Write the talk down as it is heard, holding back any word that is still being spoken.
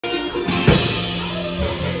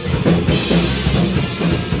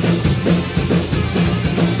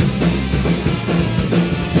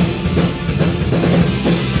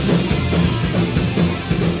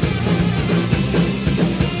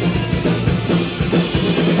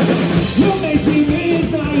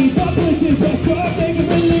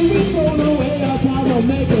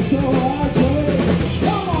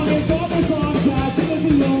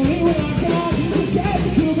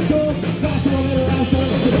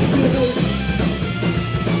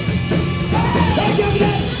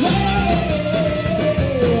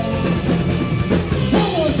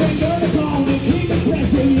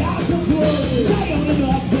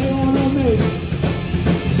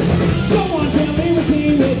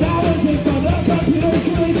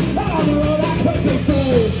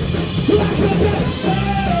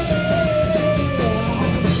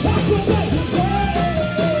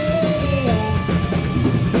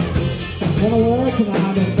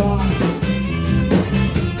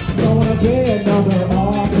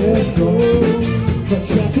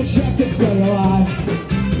stay alive.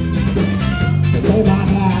 Lay my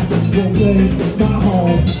hat will be my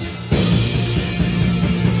home.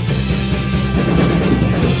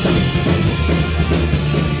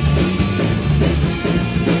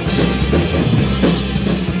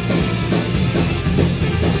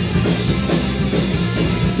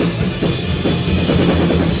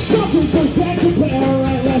 Something perspective,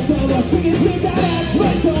 parent. Let's go. Let's take it to that ass.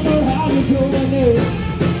 Let's go. How you doing it?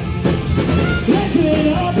 Let's get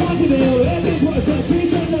it up on the bill. It's just worth the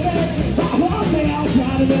teach in the bed. I won't say I'll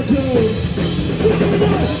try to get through.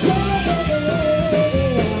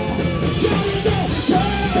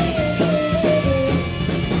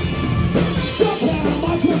 Don't care how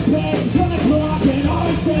much we're playing. It's 1 o'clock and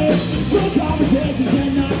on stage. Good conversations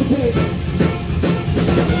and not the big.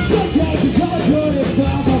 Just make the color good. It's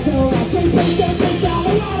time I feel like 3 patients down the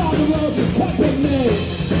line on the road. Cut with me.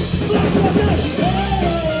 Let's go.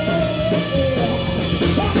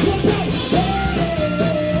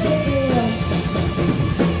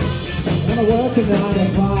 Working 9 to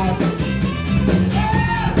 5.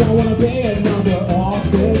 Don't wanna be another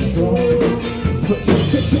office stroke. For check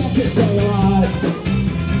to check to stay alive.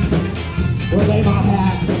 We'll lay my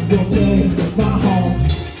hat, will be my home.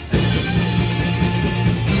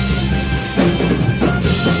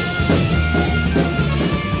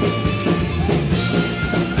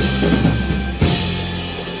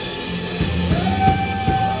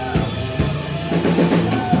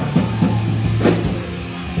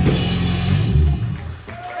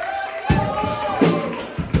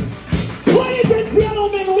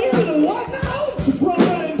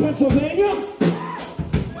 Pennsylvania?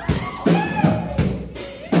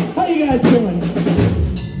 How you guys doing?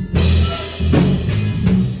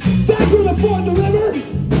 Thank you to Ford the River.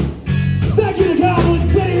 Thank you to Goblins,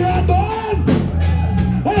 Betty Red Bond.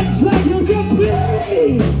 And thank you to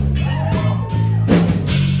Please.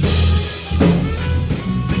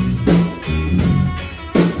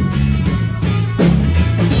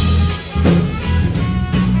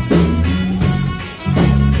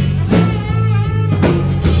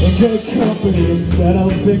 Good company instead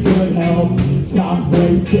of in good health. Time's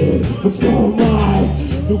wasted, but so am I.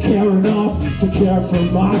 Don't care enough to care for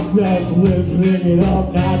myself. Living it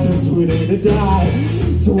up, not just waiting to die.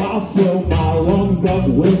 So I'll fill my lungs up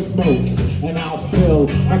with smoke, and I'll fill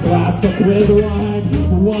my glass up with wine.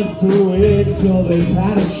 Who wants to do it till they've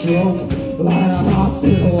had a stroke? Line a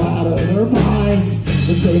hospital out of their minds.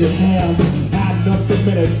 They take a hand, add up the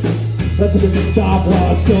minutes. Let them stop while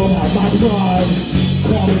I still have my pride.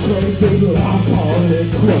 Call me crazy, but I'm calling it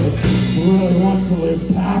quits. Really wants to live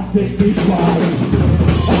past 65. I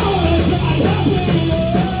wanna die happy.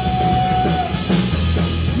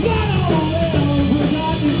 Not all else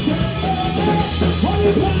without this guy.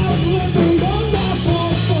 Only proud living on that for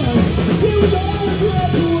fun. Do the regret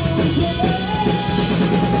to everything.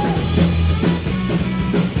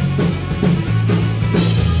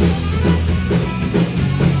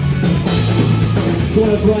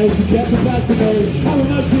 Gonna race to get the best of me. How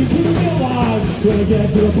much she keeping me alive. Gonna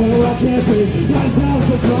get to the point where I can't see. Guys bounce,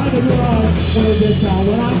 so trying to run. When it gets down,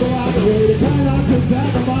 when I go out the way to come around to down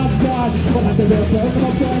the mind's gone. I'll have to be a friend of my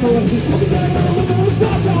family. I'll be getting out with the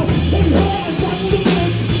response on. Baby, hold on, stop with the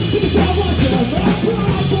kids. Give me time like that. I'm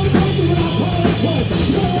proud, so it's crazy when I call it quits.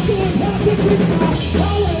 No one's doing half to keep it out.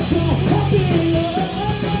 I'll let it go, I'll be in love.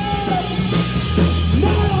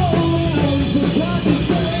 Not all else is got to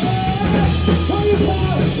say.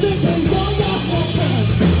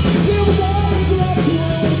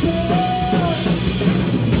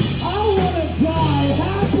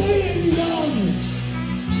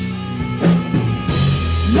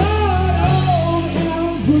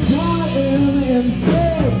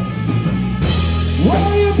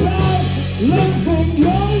 Living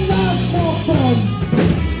your life for fun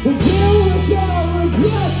until without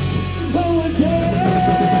regrets. Oh, a day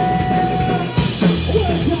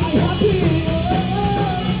when die happy.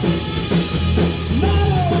 Not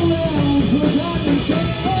all else forgotten.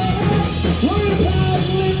 Worry about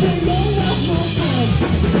living your life for fun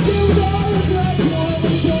until without regrets. Oh,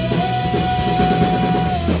 a day.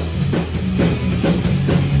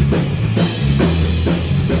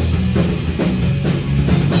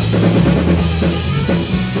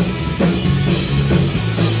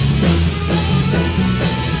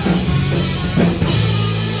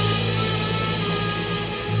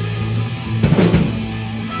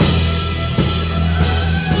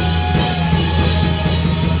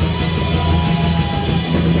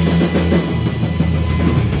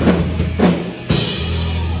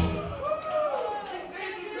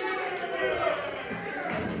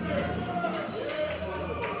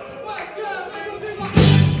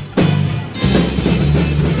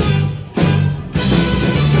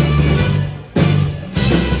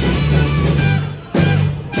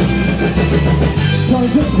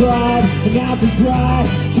 pride, and now just cry.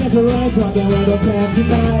 Chance of rain, talking with the fans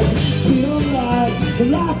tonight. Speed on light, the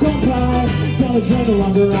life gone by. Tell the train no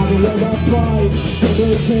longer out the road I fight. So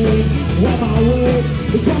 13, when my weight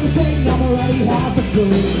is probably saying I'm already half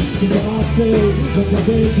asleep. You know I see, but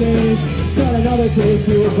nothing changed. Start another day's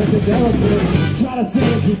view of the therapy. Try to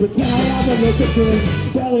sing, keep it down, I've been looking through.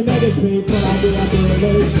 Barely made it to me, but I'll be at the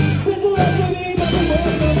release. This will let me be, never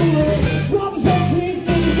will, never will. Swap the same trees,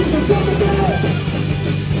 make it just stop the bed.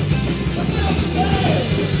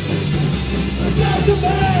 Talk to me!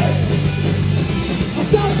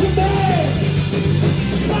 Talk to me!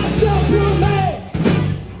 Talk to me!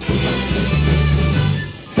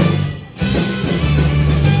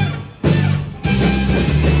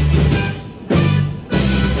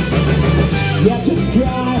 Yeah, just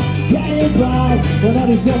drive, getting by. When all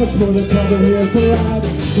these moments more than cover, here's the ride.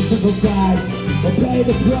 The pistol skies, will pay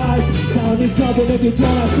the price. Telling these nothing if you don't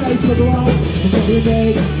have face for glass. And then you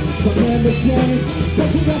make from him to shame.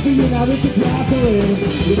 That's what got for you now, this is the path to live.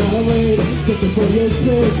 You're not a lead, just before you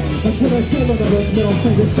speak. That's what I scream on the wrist, middle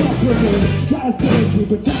finger, sex with me. Try to spin,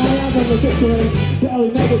 keep it down, I'm on the victory. Barely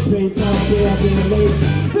make it to me, but I'll be at the elite.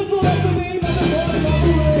 This will let me be, never more than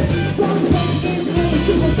over it. Strong space, these things,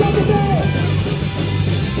 just what's up to me.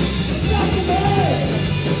 Talk to me!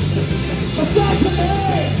 Talk to me!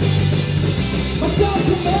 Talk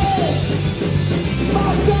to me!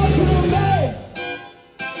 Talk to me!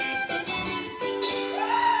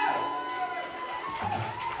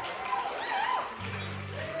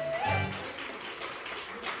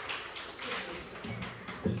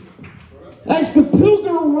 Thanks to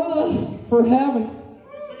Pilger Ruh for having.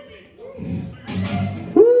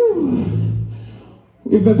 Woo.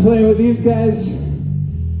 We've been playing with these guys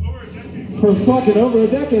for fucking over a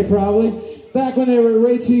decade probably. Back when they were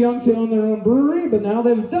way too young to own their own brewery, but now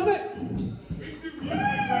they've done it.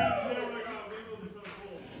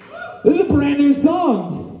 This is a brand new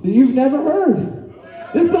song that you've never heard.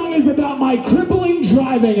 This song is about my crippling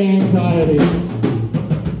driving anxiety.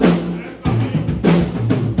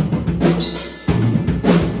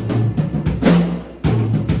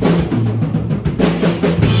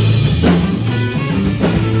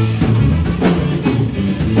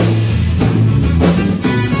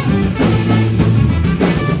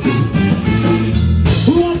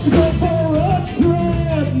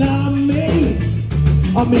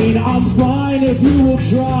 I mean, I'm fine if you will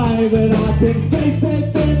drive, and I can stay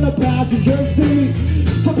safe in the passenger seat.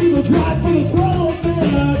 Some people drive for the thrill of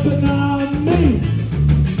it, but not me.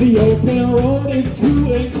 The open road is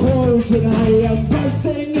too enclosed, and I am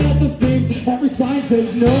bursting at the seams. Every sign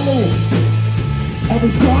says no.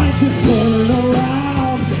 Every sign says turn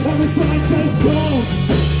around. Every sign says don't.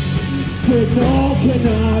 Signal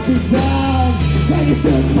cannot be found. Take it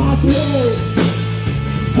to my throat.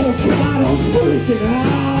 Oh God, I'm freaking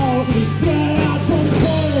out. Get out from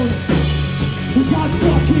cold. Cause I'm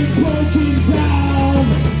fucking broken down.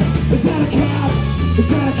 Is that a cop? Is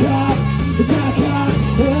that a cop? Is that a cop?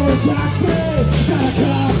 Or a taxi? Is that a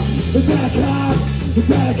cop? Is that a cop? Is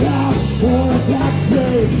that a cop? Or a taxi?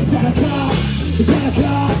 Is that a cop? Is that a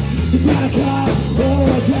cop? Is that a cop? Or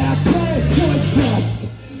a taxi? No, it's not.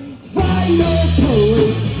 Final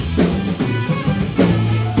police.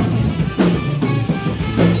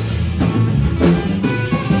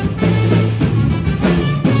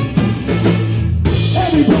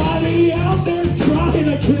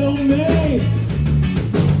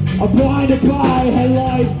 I'm blinded by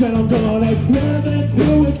headlights, but I'm gonna experiment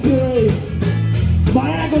to its grave. My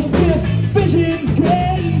ankles stiff, vision's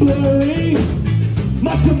getting blurry.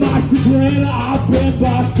 Much grin, I've been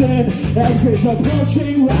busted. Exits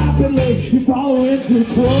approaching rapidly, you following too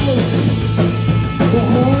close. The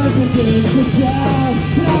horn begins to sound,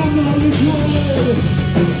 and I know you're good.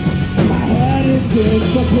 My head is in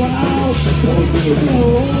the clouds, those leave me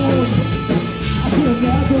alone. I should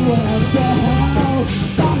never left the house.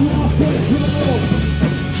 I lost control.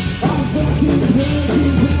 I'm fucking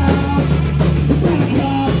breaking down. Is that a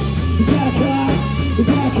cop? Is that a cop? Is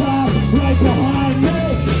that a cop right behind me?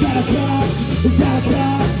 Is that a cop? Is that a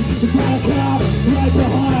cop? Is that a cop right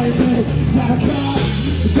behind me? Is that a cop?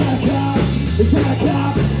 Is that a cop? Is that a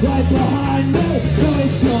cop right behind me? No,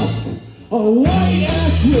 it's just a white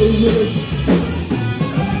SUV.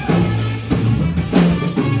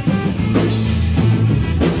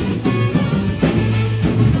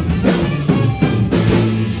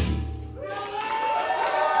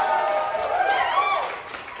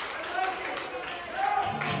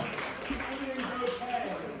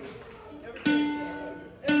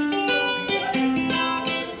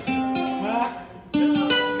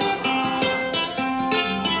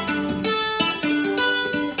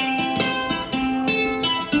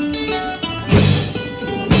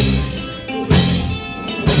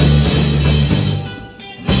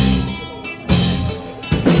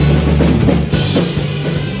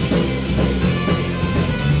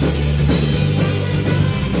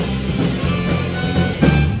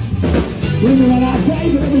 Even when I pay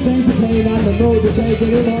for everything's the pain, I'm the mood to take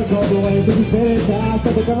any more cold away. Since it's been in past,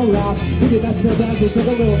 but we're gonna last. If you mess me back, just like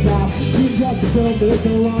a little cash. You just assume that it's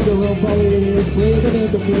no longer room for idiots. Breathing in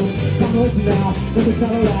the field. Come listen now, if it's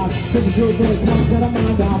not allowed. Take the truth when it comes out of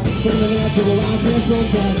mind out. Bring an answer to the last man's room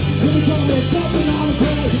friend. Here we come, it's something on the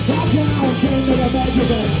play. Watch out, I'm king of the major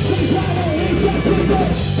band. Please follow, he's got to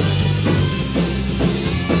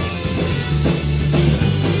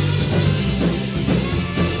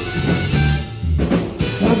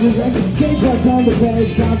just gauge what's on the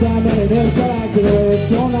page, count down many minutes that I could age.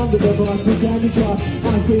 Don't under the bus, who can you trust?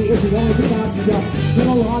 Honesty is the only thing that's enough. You're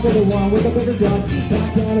no longer the one with the bigger guns.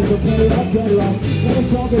 Back down is okay, I've got it up. Never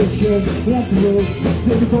saw good shoes, that's the rules.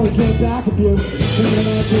 Still is only get back abuse. Bring an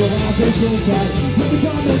answer to a half this room fight. You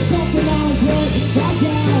become it, something on the play. Back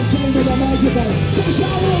down, change to the major band. Take a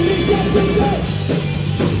shower, he's got to do it.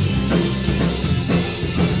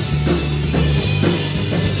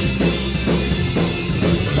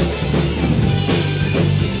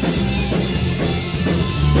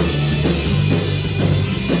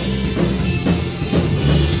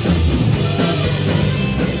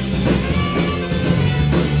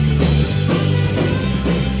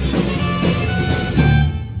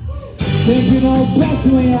 Think you know best,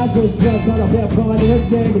 feeling ads goes press, not a fair point in this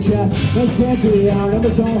game of chess. Let's stand to the hour,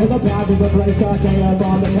 numbers on with the back of the brave start getting up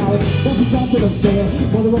on the cowards. That's just something to fear,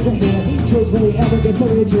 more than what you hear. Truth really ever gets so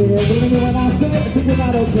each year. Believing you when I spit, I think we're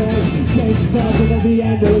not okay. Change stuff and at the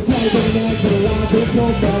end of the day, bring an end to the line, to the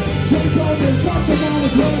cold back. Keep going, there's something on the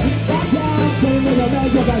way. Back down, same with a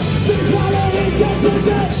major band. Sing follow, it's just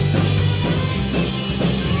music.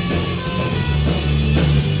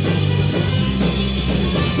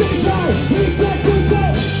 He's back to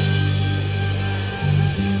stay.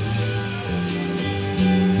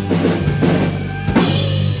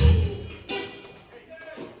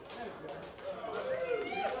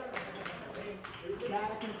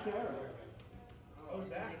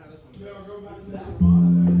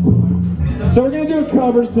 So we're gonna do a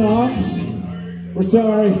cover song. We're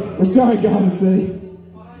sorry, Gotham City.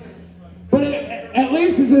 But at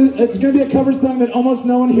least it's gonna be a cover song that almost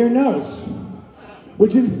no one here knows,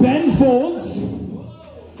 which is Ben Folds.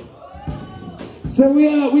 So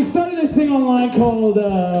we started this thing online called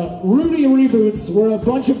Rudy Reboots, where a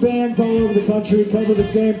bunch of bands all over the country cover the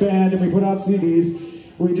same band, and we put out CDs.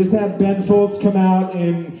 We just had Ben Folds come out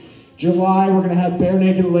in July. We're gonna have Bare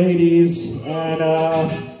Naked Ladies, and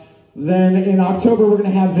then in October we're gonna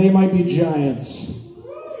have They Might Be Giants.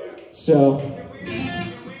 So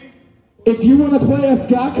if you want to play a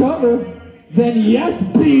ska cover, then yes,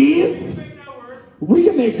 please. We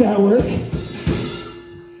can make that work.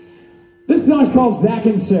 This song's called Zach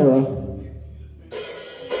and Sarah.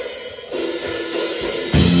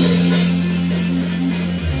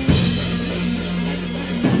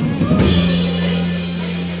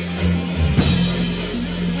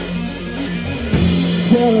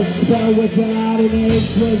 Sarah fell without an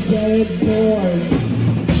age, was very bored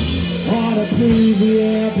on a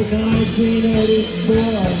PVM in 1984.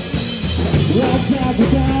 Walked out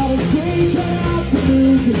without a stage house to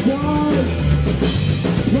move the doors.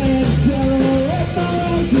 Playing terror at my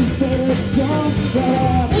range's favorite song.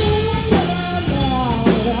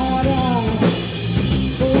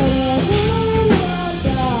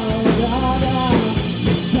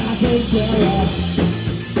 Back in terror.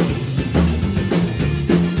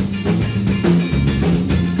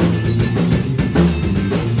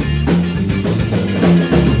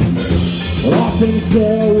 Often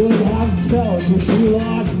there would have tells where she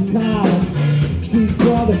lost time. She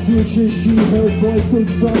saw the future, she heard voices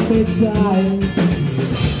from inside.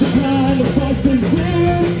 The kind of voices we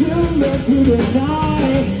used to learn to deny.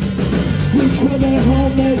 We come at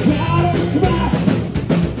home, they got us back.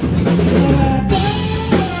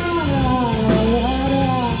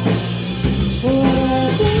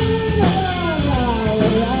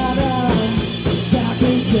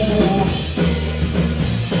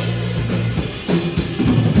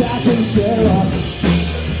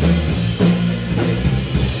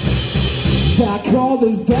 I called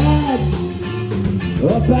his dad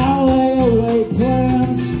about layaway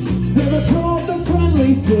plans. Spirit told the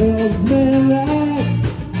friendly salesman that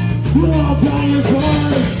you'll all tie your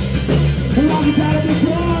cars, and all you gotta be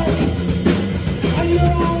dark, and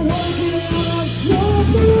you're all working on a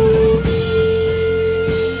submarine.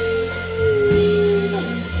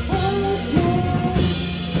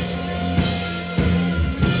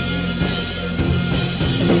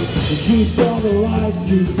 She saw the light,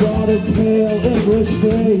 she saw the pale English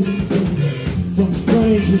face. Some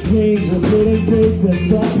strange machines with hidden beats that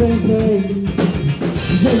dropping pace.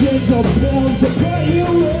 Visions of pills to put you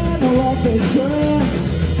in a life insurance.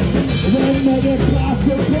 Then make it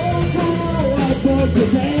possible for white boys to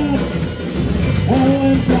dance. And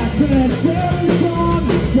when black men spirit is gone,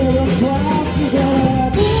 there are clouds to go.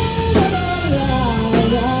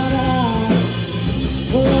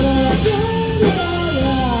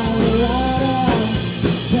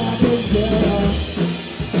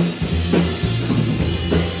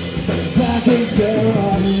 Back in terror.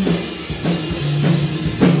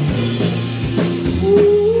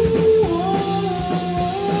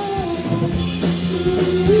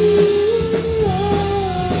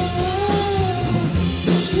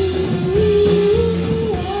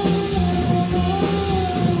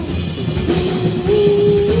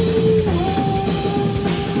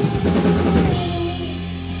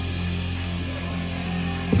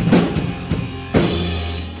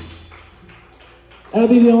 That'll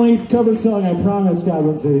be the only cover song, I promise, God,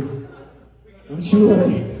 Lindsay. Don't you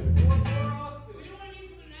worry.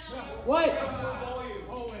 What?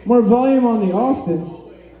 More volume on the Austin.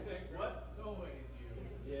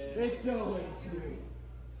 It's always you.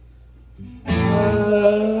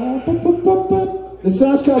 The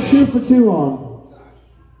song's called 2 for Too Long.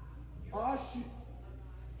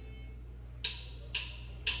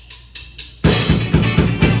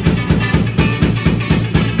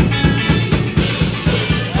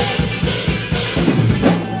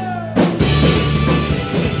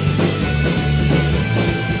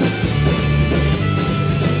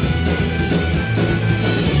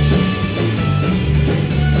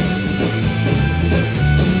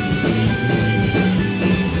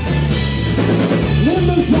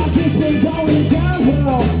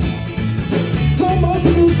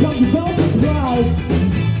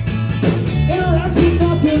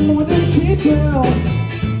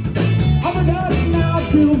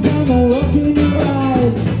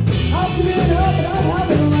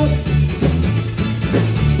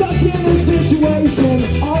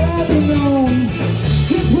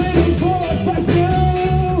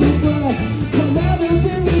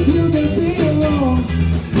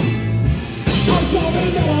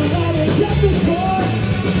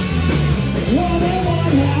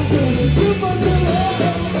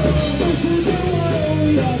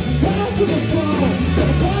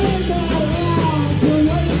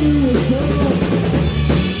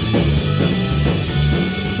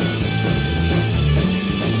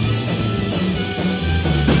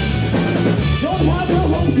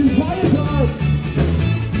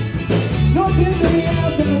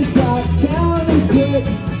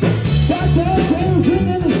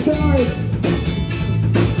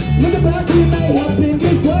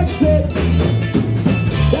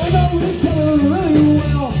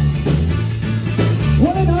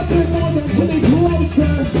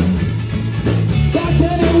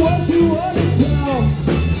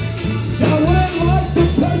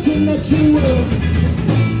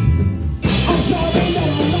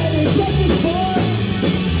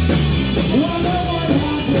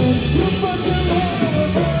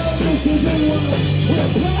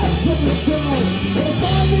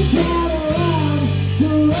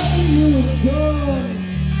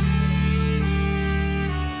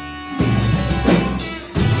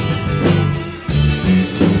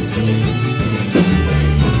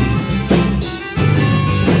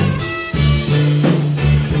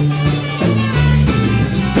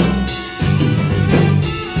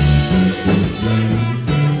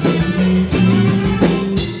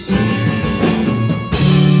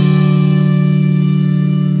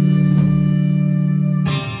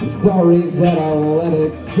 Sorry that I let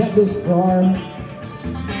it get this far.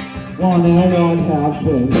 One and one half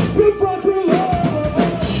been too far too long.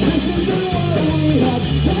 This isn't what we had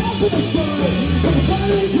planned for the start, but I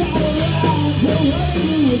finally got around to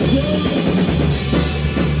letting you again.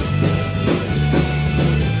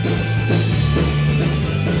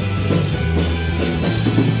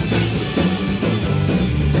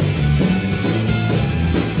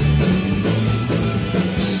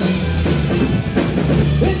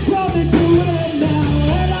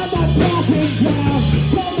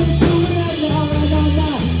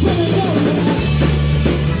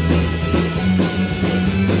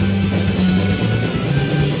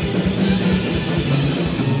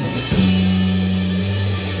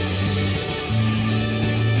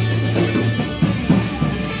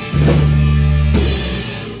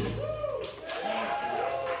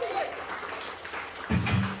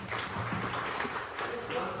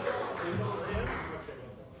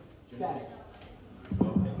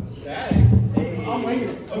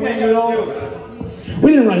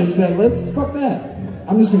 We didn't write a set list. Fuck that.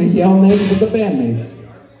 I'm just gonna yell names of the bandmates.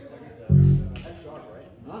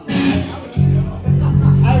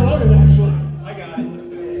 I wrote it actually. I got it.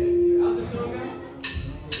 How's the song go?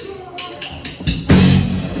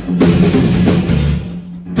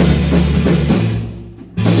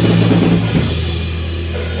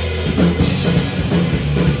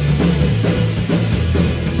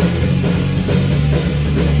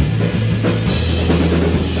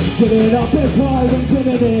 Giving up is more than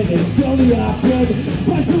giving in until the odds good,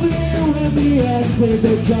 especially when the ends means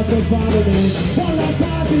it justifies the means. One last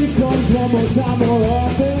time becomes one more time more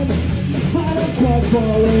often. I don't quite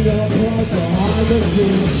falling apart behind the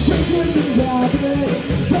screen. Which means it's happening,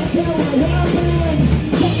 don't care what happens.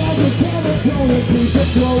 But every time it's going, keeps it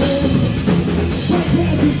flowing. I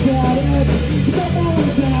can't be static, no more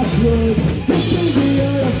with actions. It's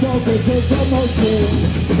easier to focus, it's emotion.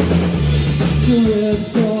 You win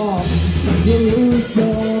some, you lose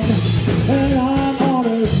some, and I'm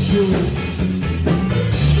honest truth.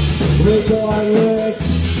 Regardless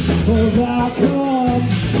of outcome,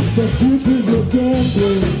 the future's looking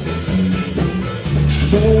blue.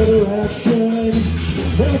 No direction,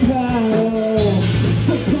 no power,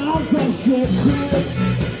 the clouds come shit quick.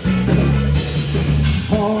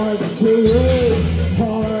 Hard to read,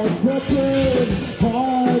 hard to breathe,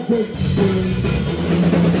 hard to see.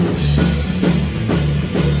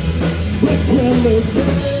 Let's kill it.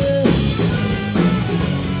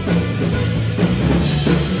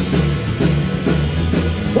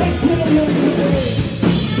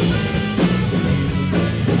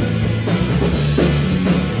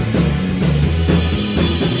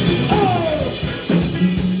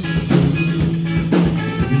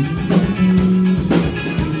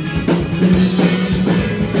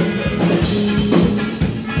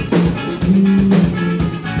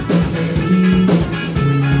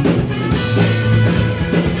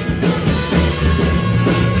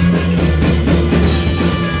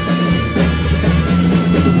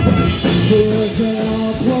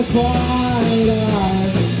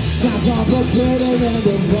 Complicated and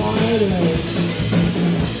divided,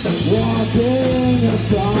 walking a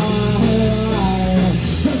fine line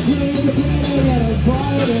between the getting and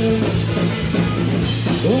fighting.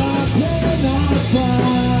 I cannot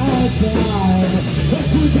find time. Let's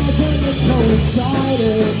keep on turning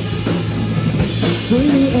coincided.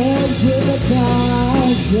 Three ends with the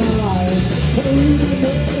night shines, even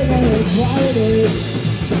and invited.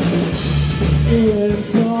 You win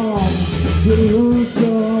some, you lose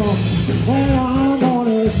some, and I'm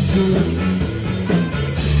honest truth.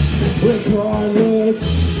 Regardless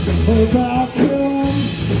of outcome,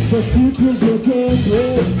 the future's looking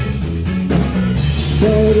good.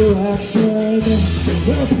 No direction,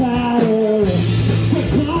 no pattern, the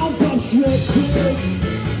clouds come straight quick.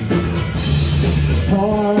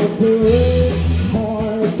 Hard to read,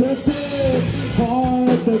 hard to speak,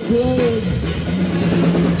 hard to breathe.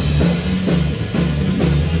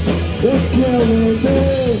 It's killing me.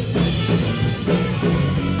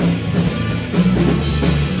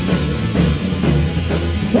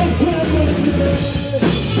 It's killing me.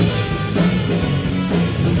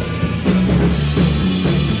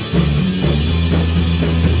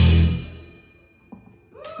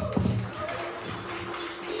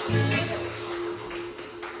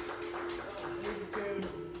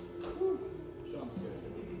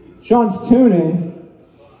 Sean's tuning.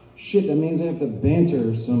 Shit, that means I have to banter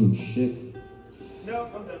or some shit. No,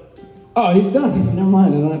 I'm done. Oh, he's done. Never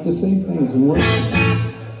mind, I don't have to say things and words.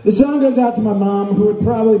 The song goes out to my mom, who would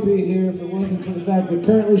probably be here if it wasn't for the fact that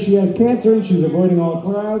currently she has cancer and she's avoiding all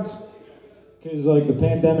crowds. Because, like, the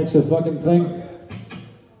pandemic's a fucking thing.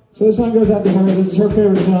 So this song goes out to her. This is her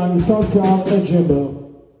favorite song. The song's called A Jimbo.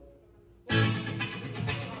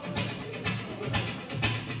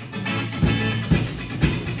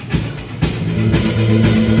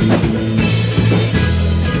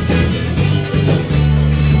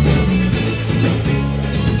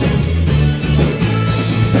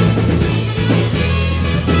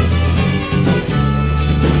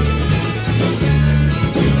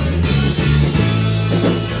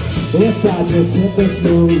 If I just hit the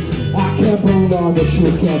snooze, I can't prolong the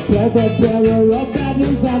truth. Can't bear the bearer of bad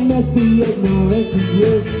news that must be ignorance of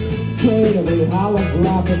youth. Trade every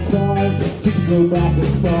holographic card just to go back to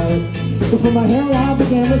start. Before my hairline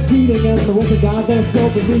began receding and the winter got that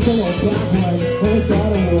soap and legal or backward. Only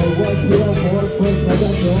thought a world was real for Christmas,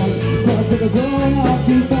 that's all. Cross with the drawing off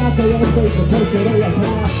too fast, I had a face a place that I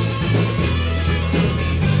passed.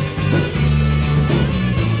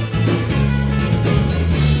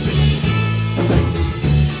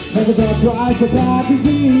 Never thought twice about this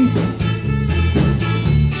beast.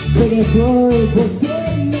 Biggest glories was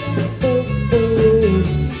space.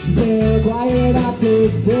 They're quiet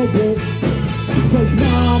actors visit. Cause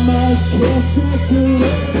mama kissed us through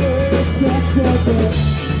this. Just just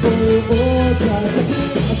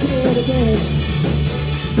again.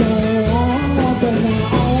 Turn up and now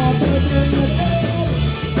I'll be bringing it.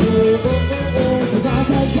 Sometimes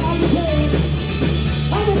I got to take.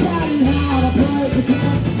 I'm a party how to play the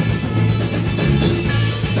game.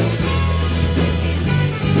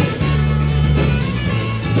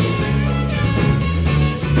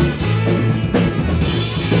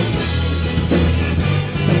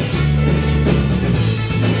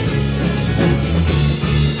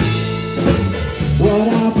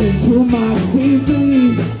 talking too much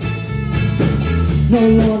TV. No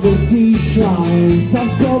longer D-shrines, puff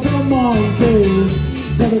spoken monkeys.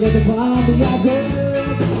 Never get to climb the other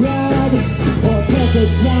crowd or pick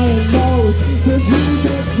its giant nose. Did you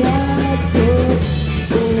get that good?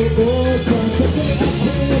 Oh, just a bit of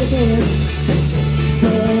kidding.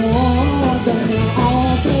 Turn on the bed.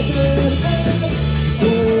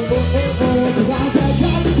 It's about that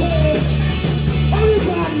time to play.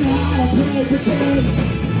 Everybody know how to play pretend.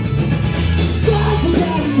 Don't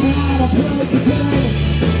forget how to play pretend.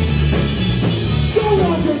 Don't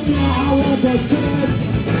wonder now I want that good.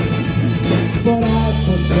 But I've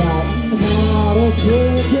forgotten how to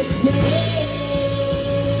play pretend.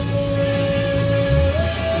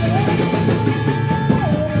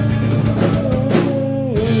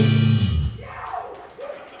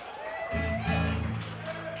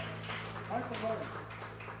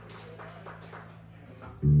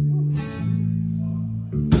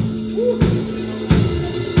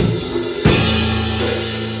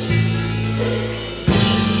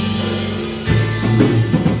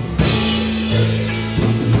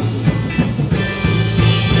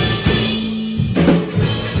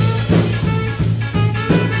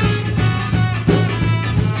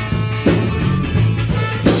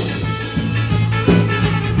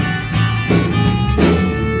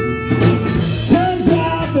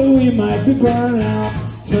 Might be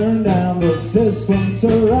burnouts, turn down the system,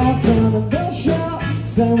 surround sound and they'll shout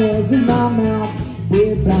same words in my mouth.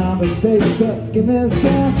 We're bound to stay stuck in this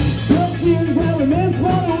town. Close views where we miss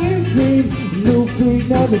what we've seen. New feet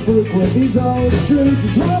never frequent these old streets.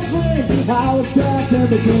 It's roughly I was trapped in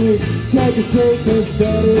between. Take a break to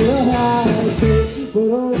steady the high beat.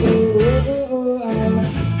 But I've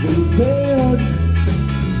been bound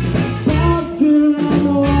around the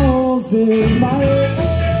walls in my head.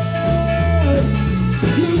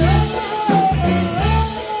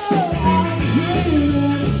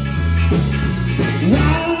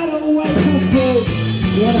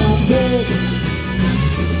 When I'm dead,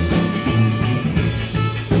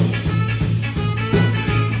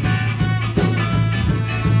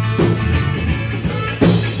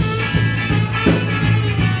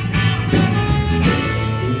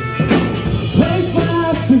 play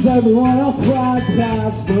fast as everyone else flies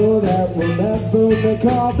past, so that we'll never make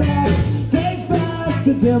our best. Fades past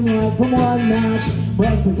the dim light from one match,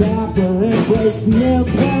 must adapt or embrace the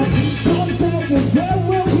impact. Storms back and there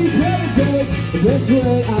will be great days. This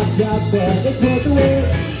way I doubt that it's worth the wait.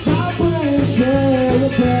 My brain share the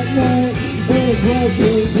detonate. It's worth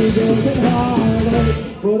easy days and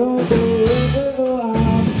heartache. But I'm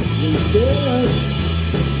dead.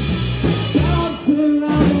 Bouncing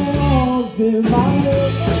on the walls in my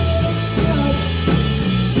head.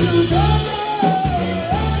 You know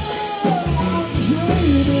I'm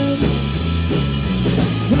dreaming.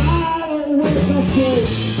 Right away my sleep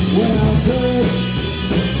when I'm dead.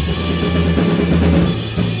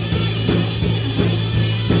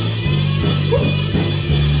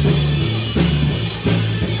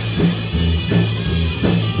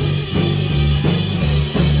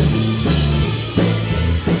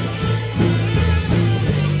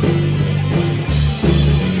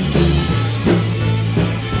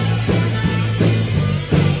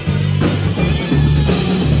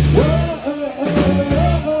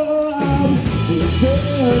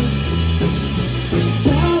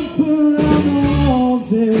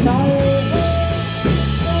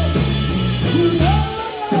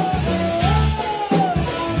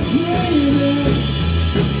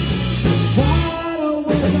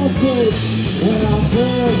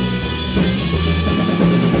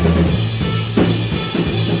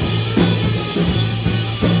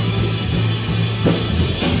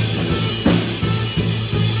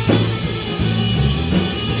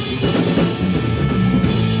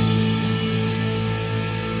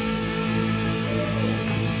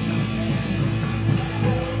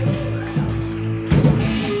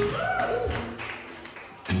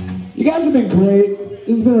 You guys have been great.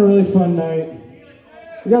 This has been a really fun night.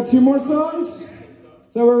 We got 2 more songs. Is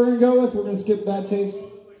that what we're gonna go with? We're gonna skip Bad Taste.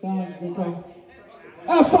 Sound like a good call?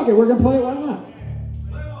 Oh, fuck it. We're gonna play it. Why not?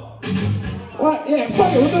 What? Yeah,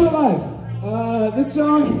 fuck it. We'll do it live. This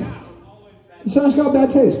song's called Bad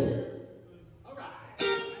Taste.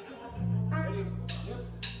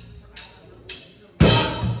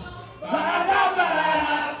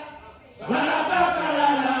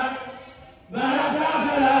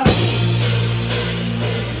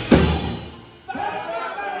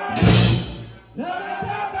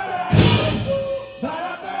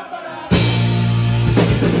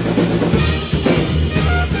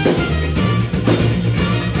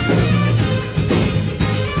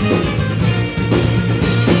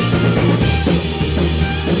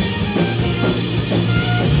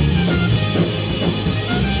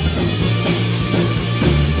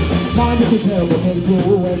 a terrible thing to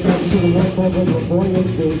wake up, should wait for it before you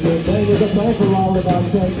speak. Your brain is a plan for all of our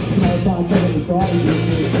sake. You might find some of these bodies you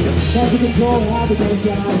see. Try to control how it goes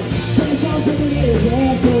down. Face down to the ears,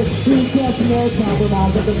 hands through. These question notes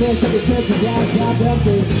compromise. At the best of the tip, the glass half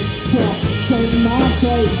empty. Stop, stay in my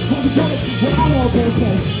state. Watch it coming, we're out of open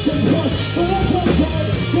space. Take push, but let's go play.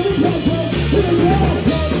 Give me push, please. Give me push,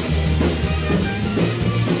 please.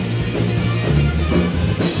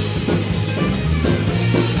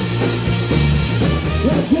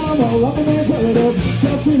 Love an alternative,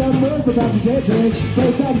 self-freedom, word for about your daydreams.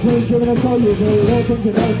 Both sides twins, giving us all your very little things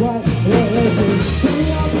that never quite listening. Taking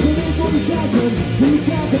the opportunity for distraction, reach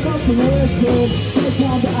out the bump from the listening. Take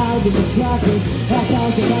time to out these attractions, half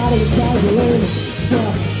pounds of matter, which guys are lean.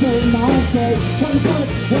 Stop, stay in my state, come to front,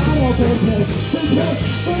 wide open space. Take push,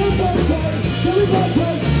 but it's okay, give me push,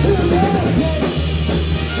 in the man's space.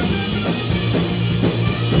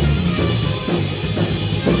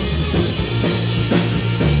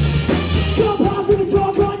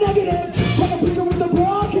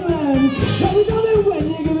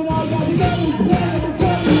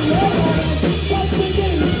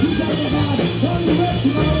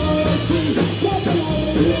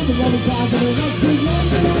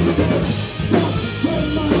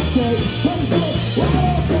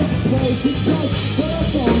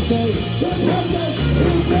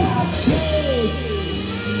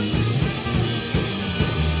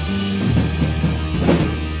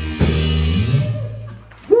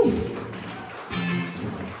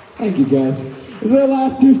 Thank you guys. This is our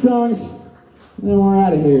last two songs, and then we're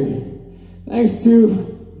out of here. Thanks to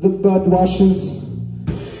the Budwashers.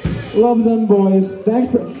 Love them boys. Thanks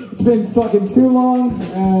for, it's been fucking too long,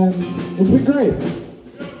 and it's been great.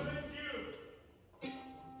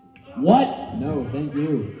 What? No, thank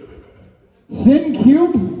you. Thin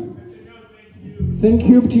Cube? Thin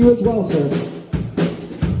Cube to you as well, sir.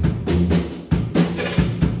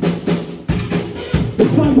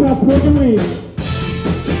 It's fun to have broken weed.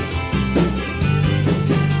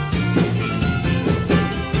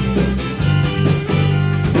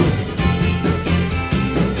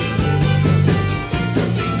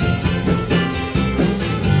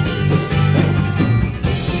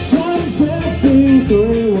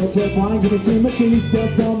 We'll take wine to the team of cheese,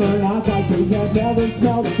 best summer nights like these and never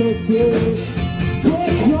smelled so serious.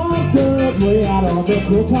 Sweet comfortably out on the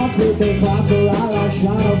cool concrete, they flies for out like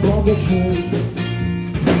shine above the trees.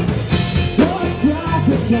 Lost track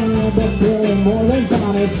of time, but feeling more than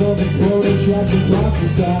fine as those exploding stretching across the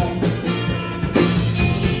sky.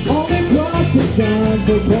 Only cross the time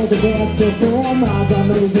for both the best before miles on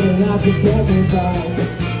those little nights we can't be by.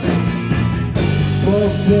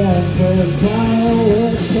 Folks into the town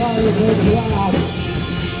with part of the crowd.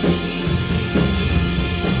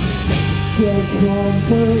 Take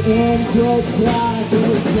comfort in quick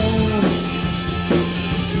crackers down.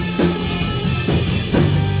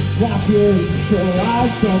 Flash gears to the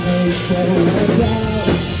lights from me, settle it down.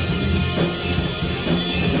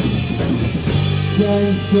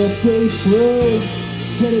 10:53,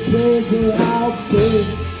 Jenny plays without beat.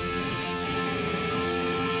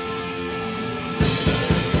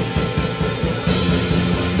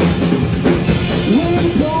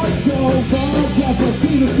 Just let's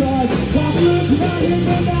be the stars. Popular's without him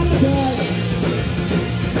and not the dark.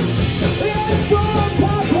 It's from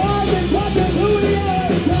pop hard and fucking who we are.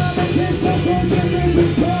 Time and kids for soldiers in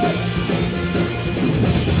his part.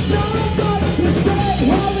 No much to say.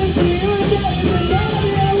 How is the internet? And none of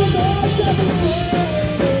you with us everywhere.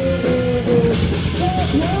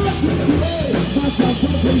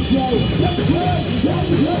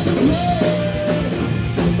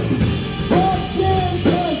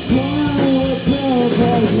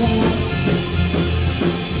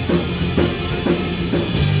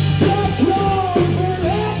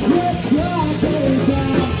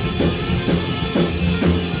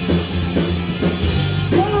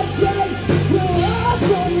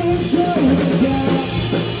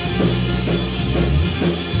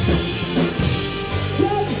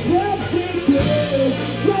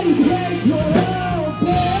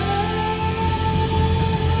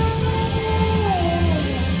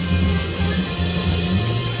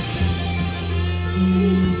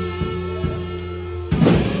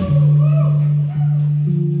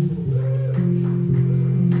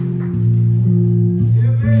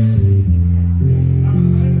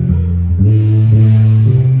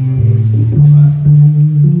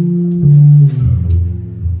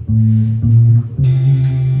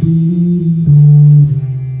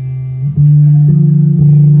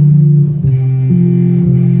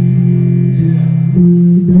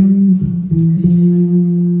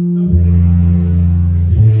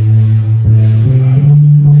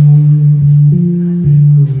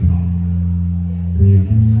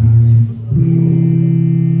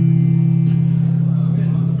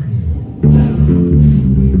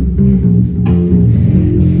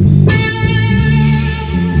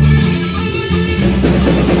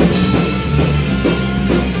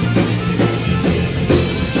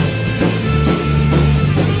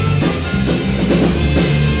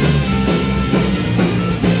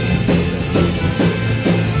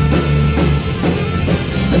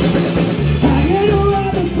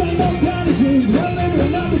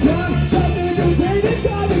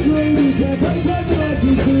 place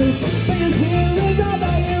resurrection's through. Biggest feelings on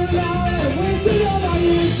my ear now, and wasting all my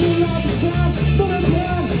years to love the ground. But I'm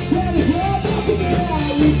proud, and it's all about to get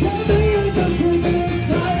out. You tell me it's a truth, and it's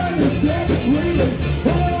not understand the breathing.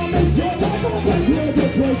 All on this day, like all my kids, the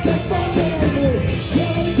place that fucking on me.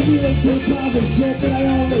 Telling me it's the cause of shit that I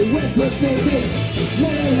only whisper thinking.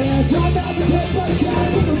 Laying hands, my mouth is hit by sky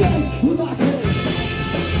with the rage with my kids.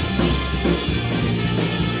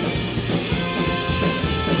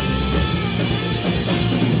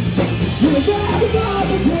 You're back in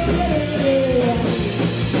opportunity.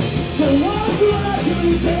 The ones who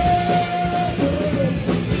actually care.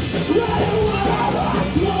 Right away, I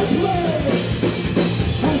lost my place.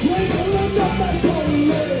 I take a look at my body.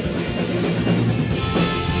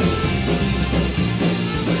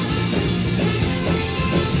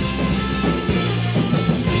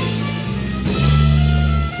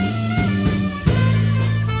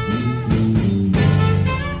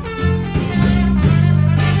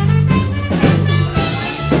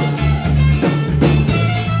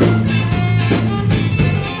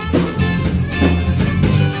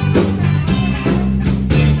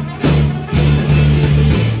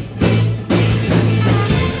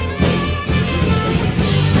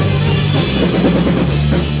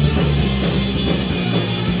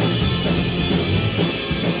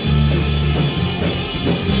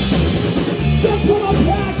 Just put a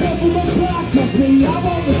pack up in the back, must be I'm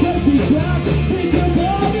on the chasing tracks. Be too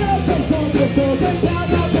cold, yeah, just don't get those. And down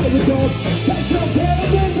that way we go. Take no care of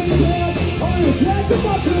this and cares. On your tracks, the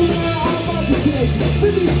mushroom there, I'm on the cake.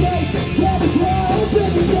 50 states, grab a draw, open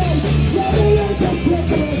the gates. Tell me you're just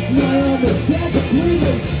breathless, I understand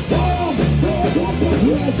completely. Oh, throw up the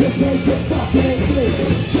bridge, this place can fucking bleed.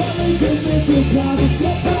 Tell me this is too clownish,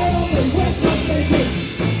 but I only waste my thinking.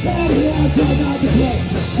 Bad hands, but not the play.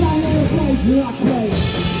 Rock play.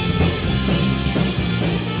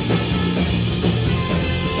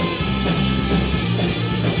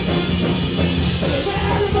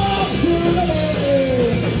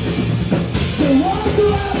 The ones who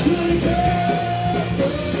actually care.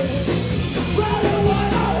 Right away,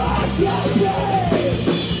 I watch your play.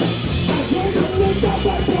 I take a look at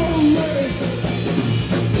my body.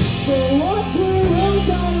 For what we wrote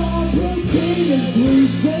down on Prince Peter's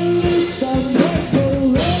blues, don't reach the maple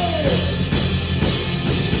road.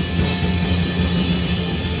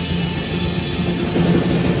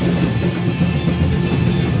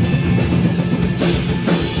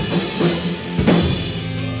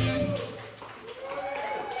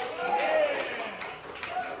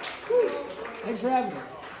 Thanks for having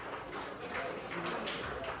us.